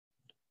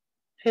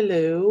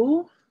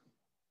Hello.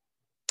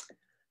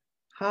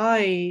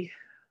 Hi,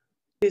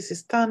 this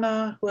is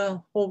Tana.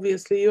 Well,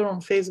 obviously you're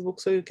on Facebook,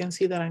 so you can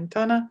see that I'm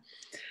Tana.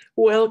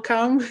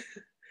 Welcome.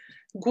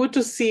 Good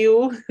to see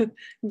you.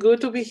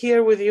 Good to be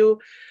here with you.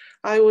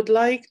 I would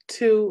like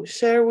to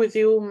share with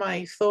you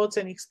my thoughts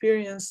and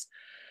experience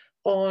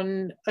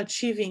on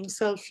achieving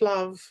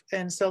self-love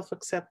and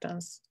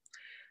self-acceptance.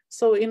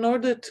 So in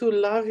order to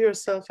love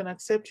yourself and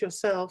accept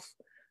yourself,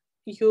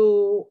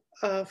 you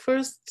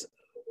first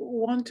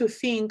want to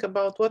think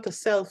about what a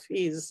self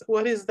is.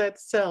 What is that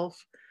self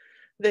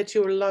that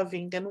you're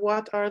loving, and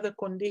what are the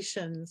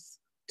conditions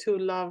to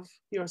love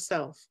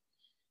yourself?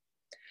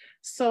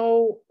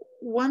 So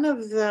one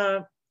of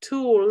the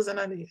tools, and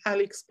I'll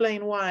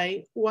explain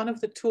why, one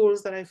of the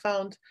tools that I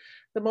found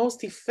the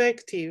most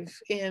effective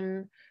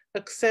in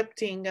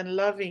accepting and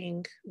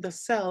loving the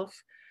self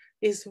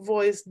is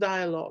voice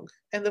dialogue.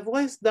 And the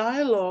voice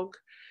dialogue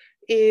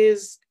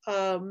is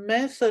a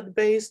method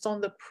based on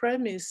the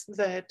premise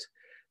that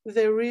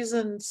there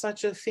isn't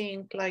such a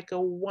thing like a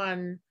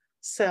one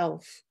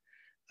self.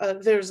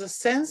 There's a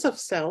sense of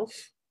self.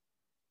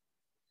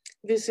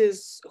 This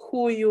is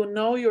who you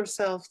know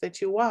yourself that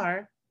you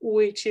are,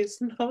 which is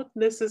not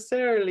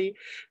necessarily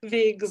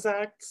the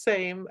exact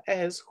same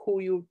as who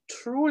you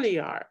truly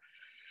are.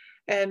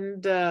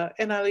 And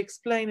I'll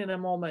explain in a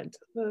moment.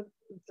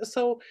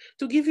 So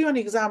to give you an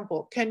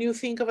example, can you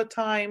think of a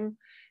time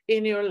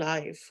in your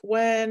life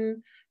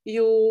when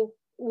you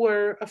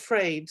were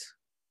afraid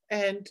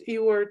and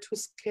you were too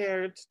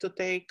scared to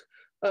take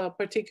a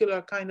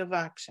particular kind of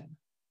action?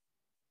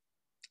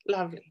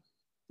 Lovely.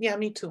 Yeah,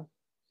 me too.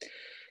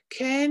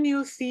 Can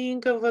you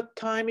think of a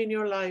time in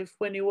your life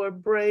when you were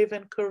brave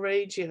and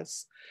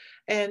courageous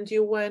and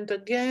you went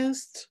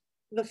against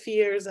the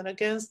fears and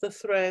against the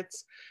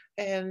threats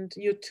and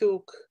you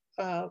took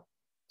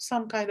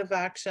some kind of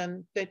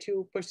action that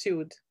you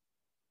pursued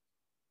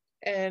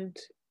and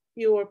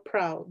you were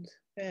proud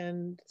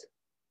and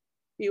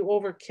you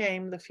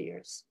overcame the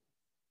fears?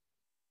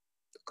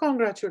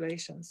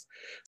 Congratulations.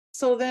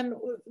 So then,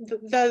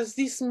 does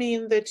this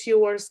mean that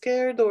you are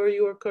scared or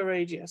you are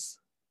courageous?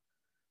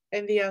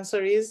 And the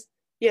answer is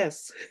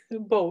yes,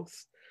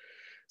 both.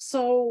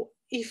 So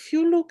if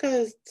you look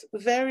at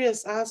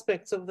various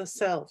aspects of the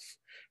self,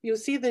 you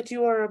see that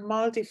you are a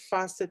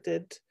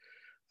multifaceted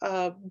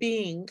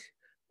being,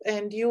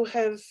 and you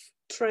have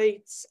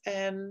traits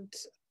and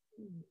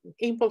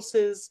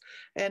impulses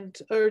and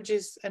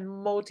urges and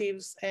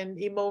motives and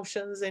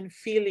emotions and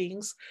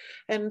feelings,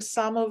 and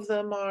some of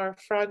them are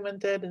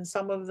fragmented and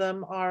some of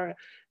them are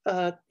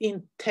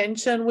in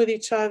tension with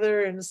each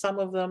other and some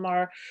of them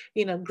are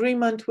in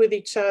agreement with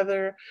each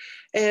other,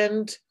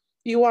 and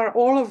you are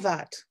all of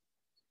that,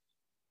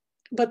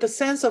 but the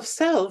sense of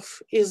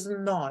self is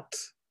not.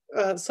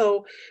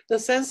 So the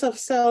sense of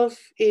self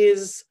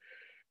is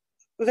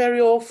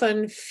very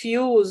often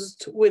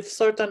fused with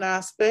certain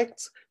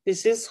aspects.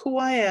 This is who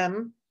I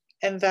am,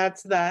 and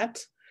that's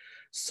that.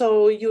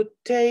 So you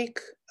take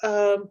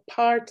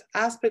part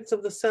aspects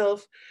of the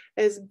self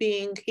as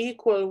being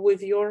equal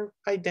with your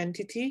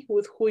identity,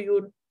 with who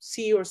you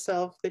see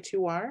yourself that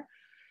you are.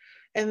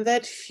 And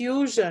that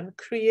fusion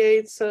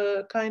creates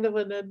a kind of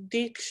an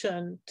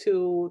addiction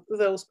to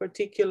those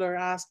particular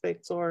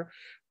aspects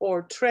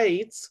or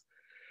traits.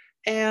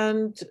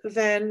 And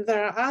then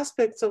there are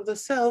aspects of the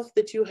self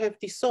that you have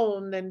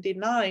disowned and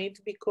denied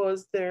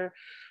because they're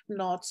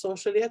not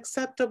socially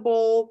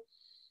acceptable,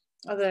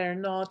 they're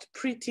not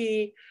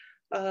pretty,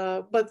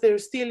 but they're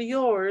still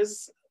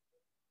yours.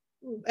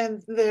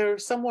 And they're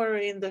somewhere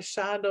in the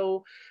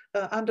shadow,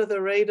 under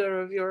the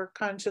radar of your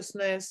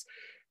consciousness.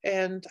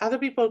 And other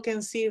people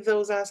can see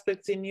those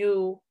aspects in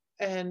you,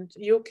 and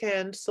you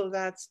can't. So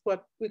that's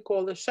what we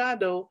call the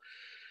shadow.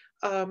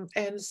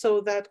 And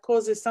so that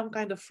causes some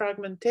kind of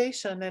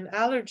fragmentation and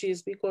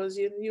allergies, because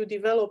you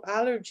develop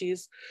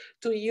allergies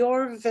to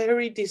your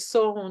very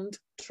disowned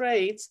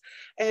traits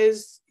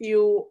as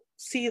you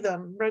see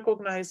them,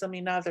 recognize them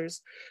in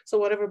others. So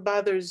whatever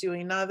bothers you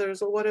in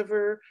others or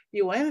whatever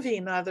you envy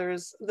in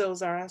others,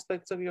 those are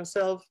aspects of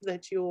yourself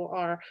that you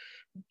are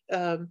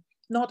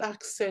not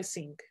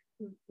accessing.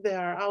 They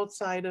are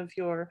outside of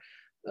your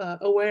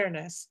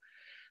awareness.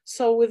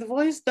 So with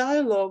voice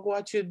dialogue,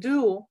 what you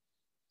do,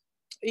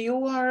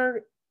 you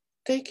are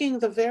taking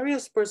the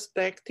various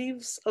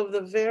perspectives of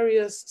the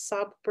various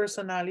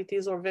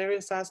sub-personalities or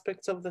various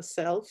aspects of the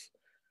self.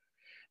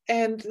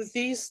 And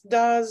this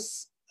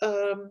does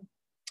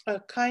a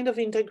kind of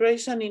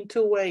integration in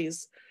two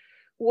ways.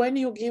 When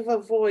you give a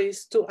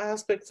voice to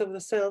aspects of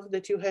the self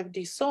that you have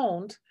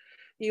disowned,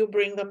 you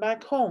bring them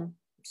back home.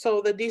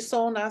 So the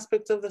disowned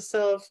aspects of the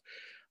self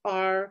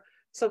are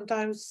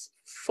sometimes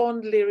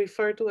fondly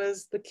referred to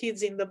as the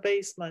kids in the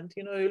basement.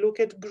 You know, you look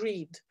at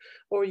greed,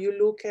 or you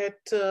look at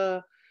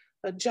a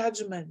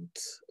judgment,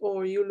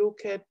 or you look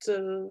at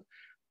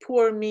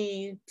poor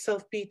me,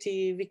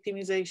 self-pity,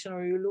 victimization,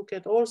 or you look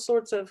at all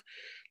sorts of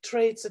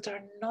traits that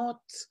are not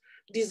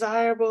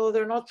desirable,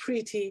 they're not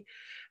pretty.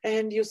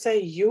 and you say,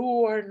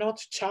 you are not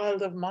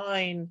child of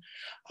mine,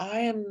 I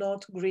am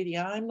not greedy,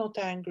 I'm not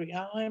angry,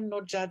 I'm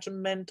not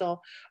judgmental,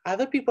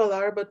 other people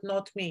are, but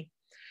not me.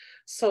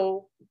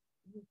 So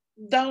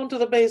down to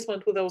the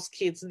basement with those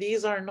kids,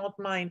 these are not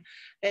mine.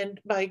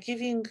 And by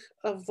giving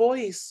a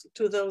voice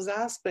to those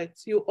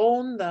aspects, you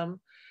own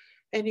them,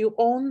 and you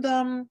own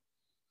them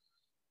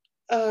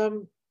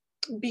um,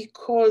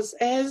 because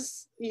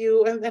as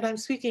you, and I'm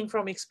speaking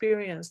from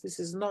experience, this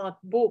is not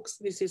books,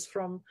 this is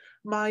from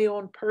my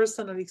own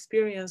personal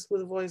experience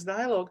with voice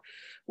dialogue.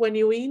 When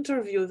you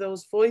interview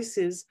those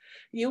voices,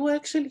 you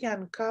actually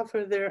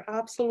uncover their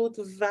absolute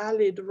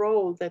valid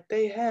role that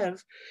they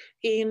have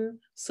in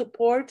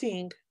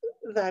supporting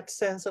that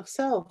sense of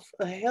self,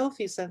 a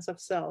healthy sense of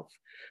self.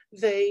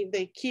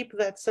 They keep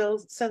that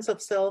sense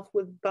of self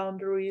with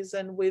boundaries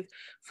and with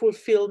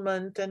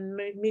fulfillment and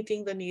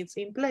meeting the needs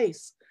in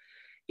place.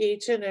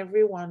 Each and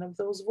every one of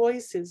those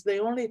voices, they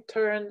only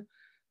turn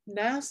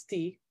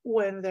nasty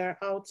when they're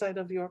outside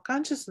of your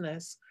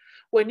consciousness.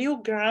 When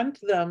you grant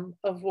them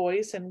a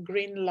voice and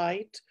green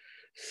light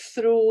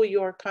through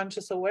your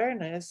conscious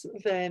awareness,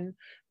 then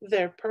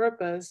their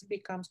purpose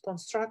becomes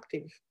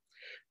constructive,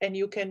 and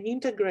you can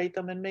integrate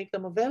them and make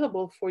them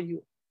available for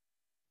you.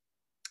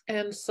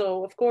 And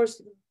so, of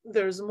course,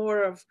 there's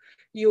more of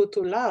you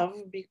to love,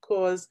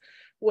 because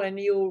when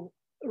you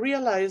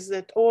realize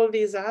that all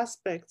these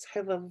aspects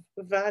have a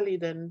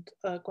valid and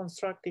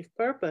constructive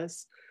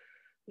purpose,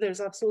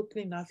 there's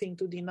absolutely nothing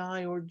to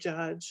deny or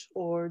judge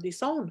or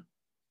disown.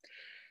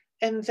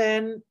 And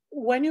then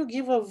when you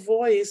give a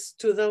voice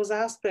to those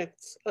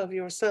aspects of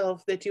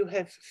yourself that you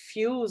have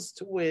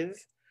fused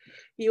with,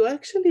 you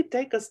actually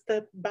take a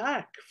step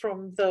back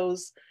from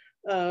those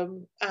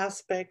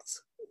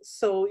aspects.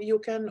 So you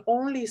can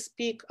only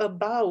speak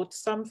about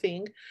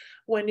something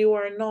when you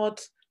are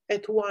not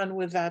at one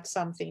with that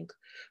something.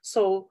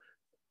 So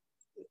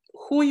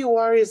who you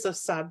are is a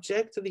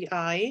subject, the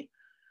I,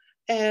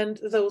 and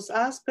those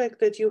aspects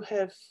that you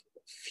have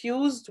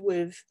fused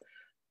with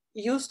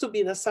used to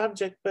be the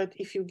subject, but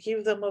if you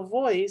give them a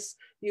voice,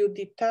 you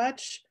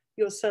detach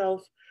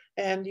yourself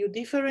and you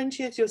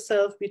differentiate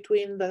yourself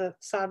between the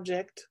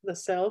subject, the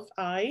self,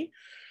 I,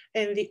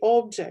 and the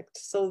object.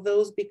 So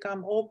those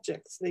become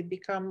objects, they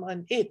become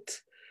an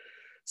it.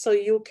 So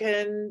you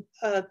can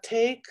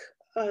take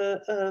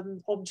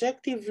an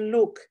objective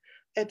look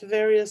at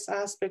various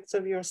aspects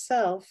of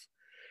yourself,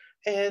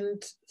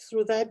 and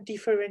through that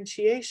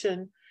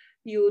differentiation,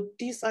 you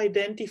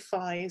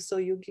disidentify, so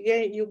you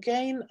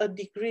gain a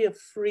degree of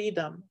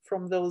freedom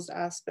from those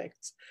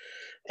aspects.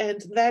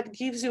 And that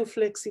gives you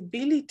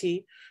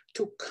flexibility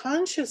to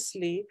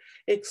consciously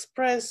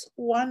express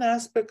one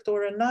aspect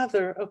or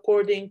another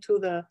according to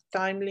the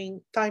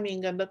timing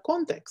and the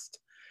context.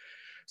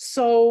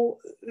 So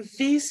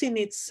this in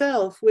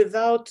itself,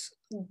 without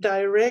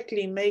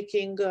directly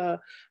making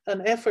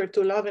an effort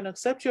to love and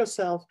accept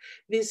yourself,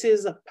 this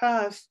is a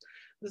path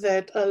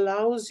that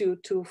allows you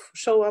to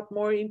show up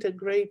more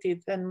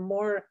integrated and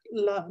more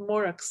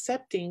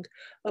accepting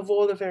of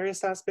all the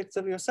various aspects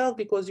of yourself,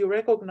 because you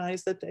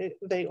recognize that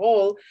they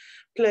all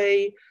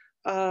play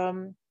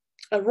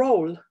a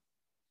role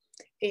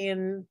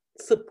in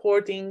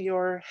supporting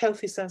your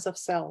healthy sense of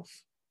self.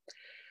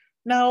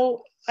 Now,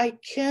 I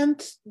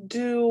can't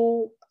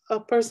do a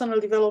personal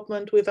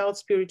development without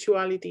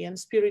spirituality, and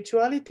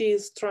spirituality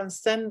is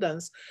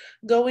transcendence,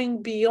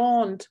 going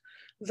beyond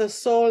the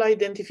soul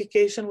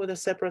identification with a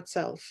separate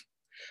self.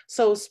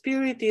 So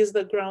spirit is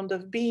the ground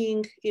of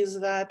being, is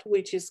that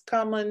which is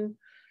common,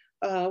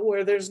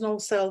 where there's no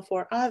self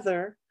or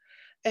other,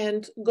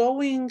 and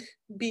going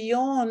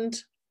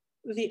beyond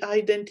the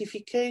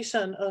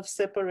identification of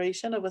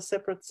separation of a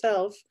separate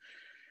self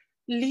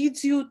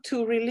leads you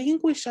to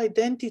relinquish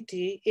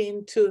identity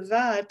into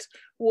that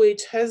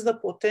which has the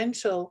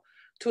potential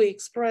to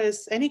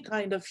express any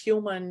kind of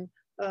human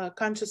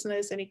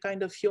consciousness, any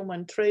kind of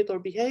human trait or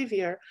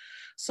behavior.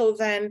 So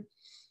then,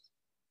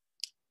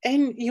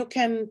 and you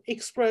can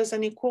express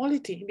an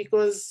equality,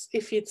 because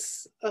if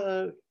it's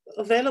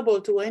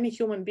available to any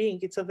human being,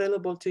 it's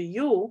available to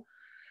you,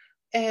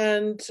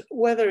 and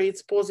whether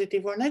it's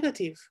positive or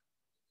negative.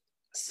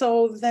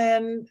 So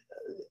then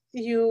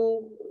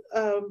you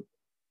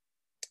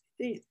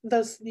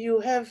thus you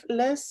have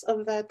less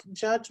of that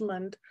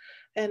judgment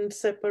and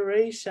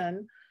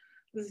separation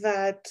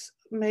that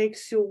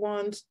makes you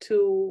want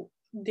to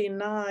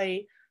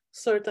deny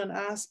certain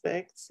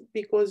aspects,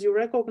 because you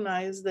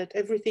recognize that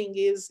everything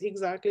is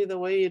exactly the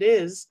way it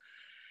is,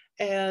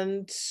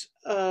 and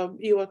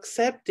you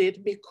accept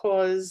it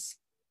because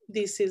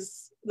this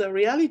is the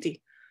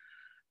reality.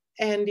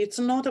 And it's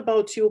not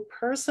about you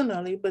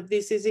personally, but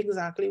this is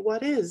exactly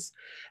what is.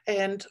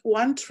 And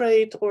one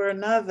trait or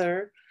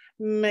another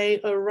may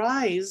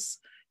arise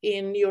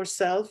in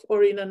yourself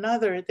or in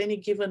another at any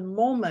given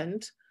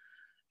moment,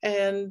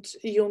 and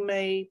you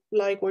may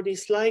like or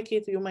dislike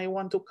it, you may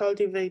want to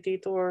cultivate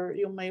it, or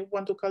you may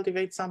want to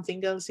cultivate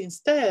something else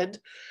instead,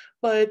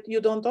 but you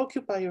don't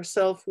occupy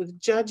yourself with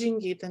judging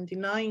it and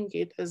denying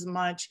it as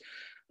much,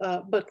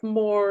 but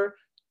more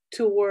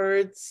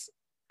towards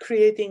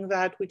creating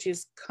that which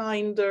is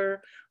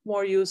kinder,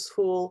 more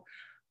useful,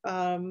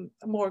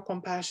 more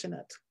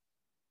compassionate.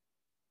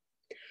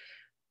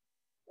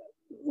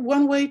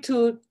 One way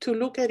to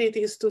look at it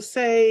is to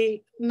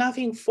say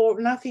nothing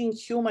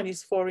human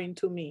is foreign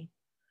to me.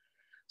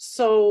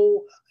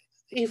 So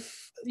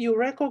if you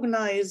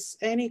recognize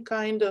any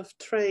kind of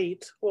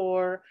trait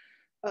or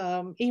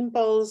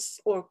impulse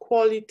or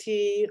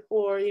quality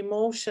or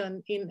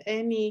emotion in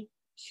any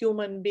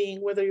human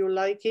being, whether you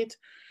like it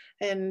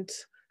and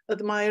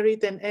admire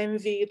it and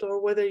envy it,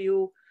 or whether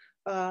you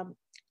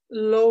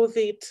loathe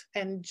it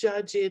and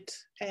judge it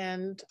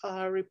and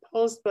are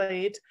repulsed by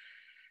it,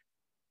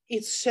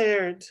 it's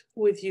shared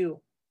with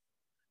you.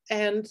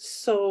 And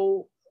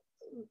so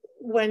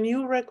when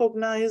you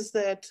recognize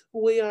that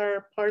we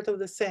are part of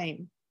the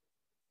same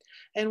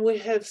and we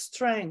have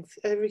strength,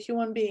 every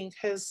human being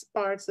has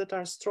parts that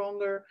are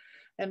stronger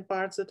and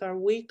parts that are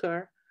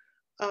weaker.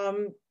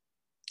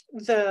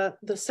 The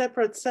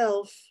separate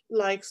self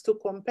likes to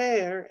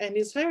compare, and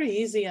it's very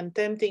easy and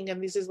tempting,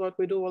 and this is what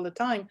we do all the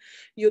time.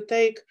 You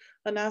take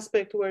an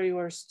aspect where you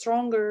are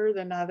stronger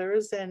than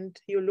others and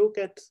you look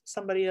at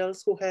somebody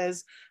else who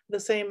has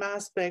the same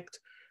aspect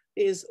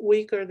is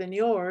weaker than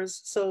yours,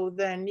 so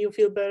then you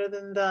feel better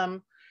than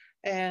them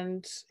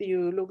and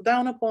you look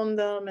down upon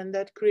them, and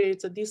that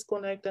creates a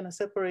disconnect and a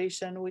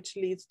separation which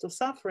leads to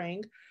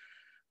suffering.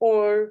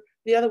 Or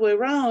the other way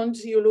around,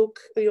 you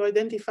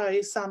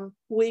identify some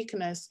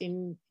weakness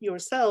in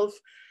yourself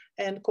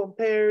and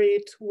compare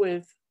it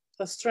with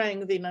a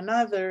strength in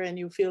another, and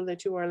you feel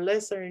that you are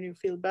lesser and you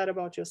feel bad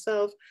about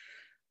yourself,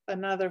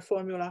 another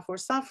formula for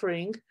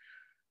suffering.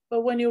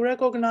 But when you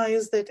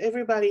recognize that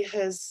everybody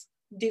has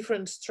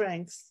different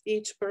strengths,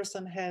 each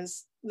person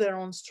has their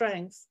own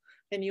strengths,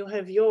 and you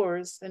have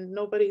yours, and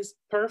nobody's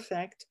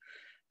perfect,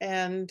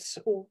 and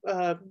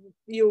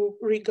you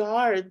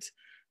regard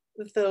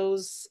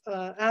those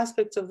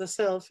aspects of the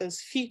self as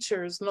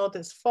features, not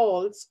as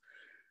faults,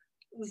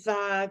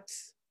 that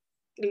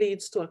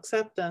leads to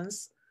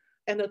acceptance.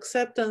 And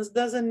acceptance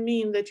doesn't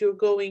mean that you're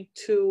going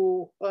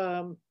to,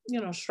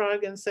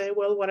 shrug and say,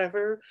 well,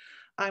 whatever,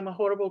 I'm a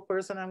horrible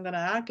person, I'm going to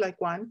act like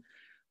one.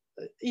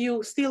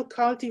 You still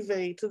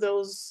cultivate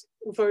those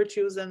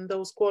virtues and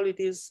those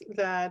qualities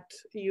that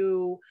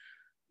you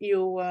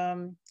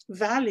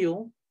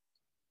value,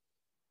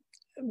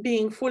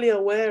 being fully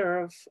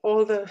aware of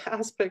all the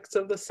aspects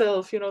of the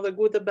self, the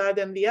good, the bad,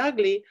 and the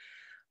ugly,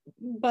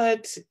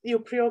 but you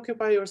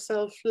preoccupy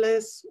yourself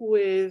less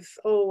with,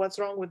 oh, what's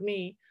wrong with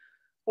me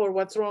or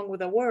what's wrong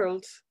with the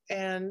world,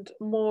 and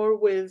more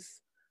with,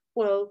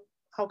 well,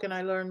 how can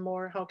I learn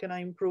more? How can I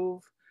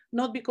improve?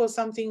 Not because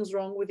something's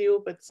wrong with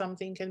you, but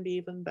something can be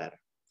even better.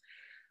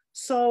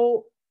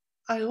 So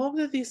I hope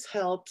that this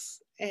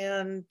helps,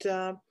 and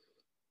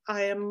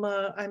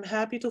I'm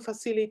happy to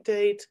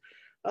facilitate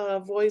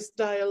voice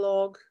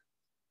dialogue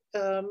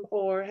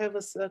or have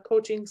a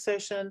coaching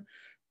session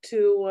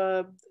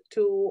to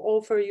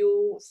offer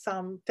you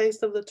some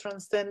taste of the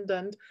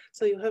transcendent,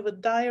 so you have a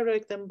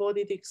direct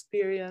embodied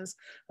experience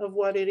of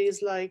what it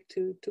is like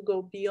to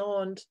go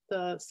beyond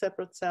the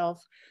separate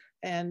self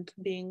and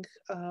being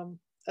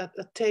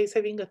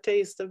having a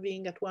taste of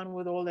being at one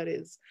with all that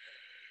is.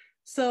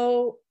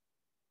 So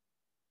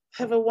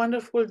have a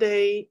wonderful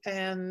day,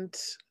 and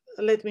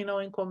let me know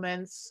in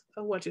comments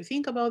what you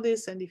think about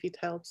this and if it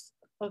helps.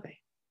 Okay,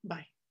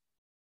 bye.